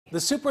The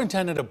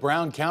superintendent of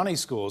Brown County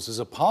Schools is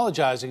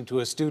apologizing to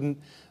a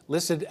student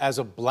listed as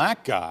a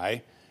black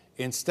guy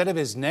instead of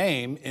his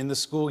name in the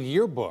school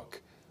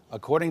yearbook.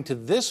 According to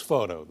this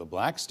photo, the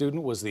black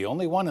student was the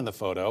only one in the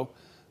photo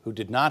who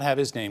did not have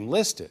his name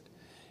listed.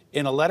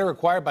 In a letter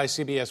acquired by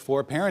CBS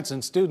 4, parents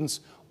and students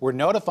were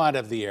notified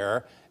of the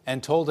error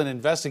and told an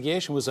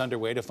investigation was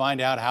underway to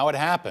find out how it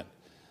happened.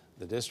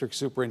 The district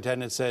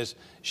superintendent says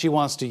she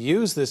wants to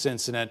use this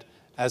incident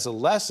as a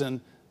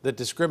lesson that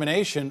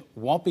discrimination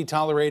won't be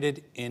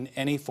tolerated in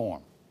any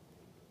form.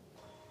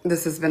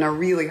 This has been a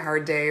really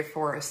hard day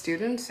for a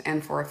student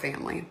and for a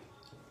family.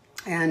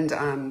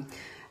 And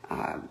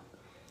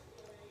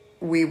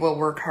we will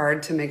work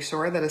hard to make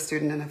sure that a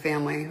student and a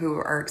family who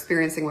are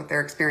experiencing what they're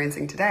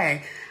experiencing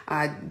today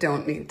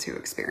don't need to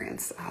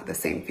experience the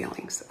same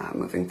feelings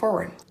moving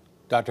forward.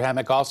 Dr.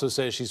 Hammack also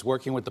says she's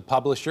working with the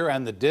publisher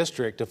and the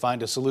district to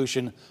find a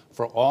solution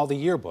for all the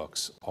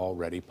yearbooks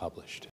already published.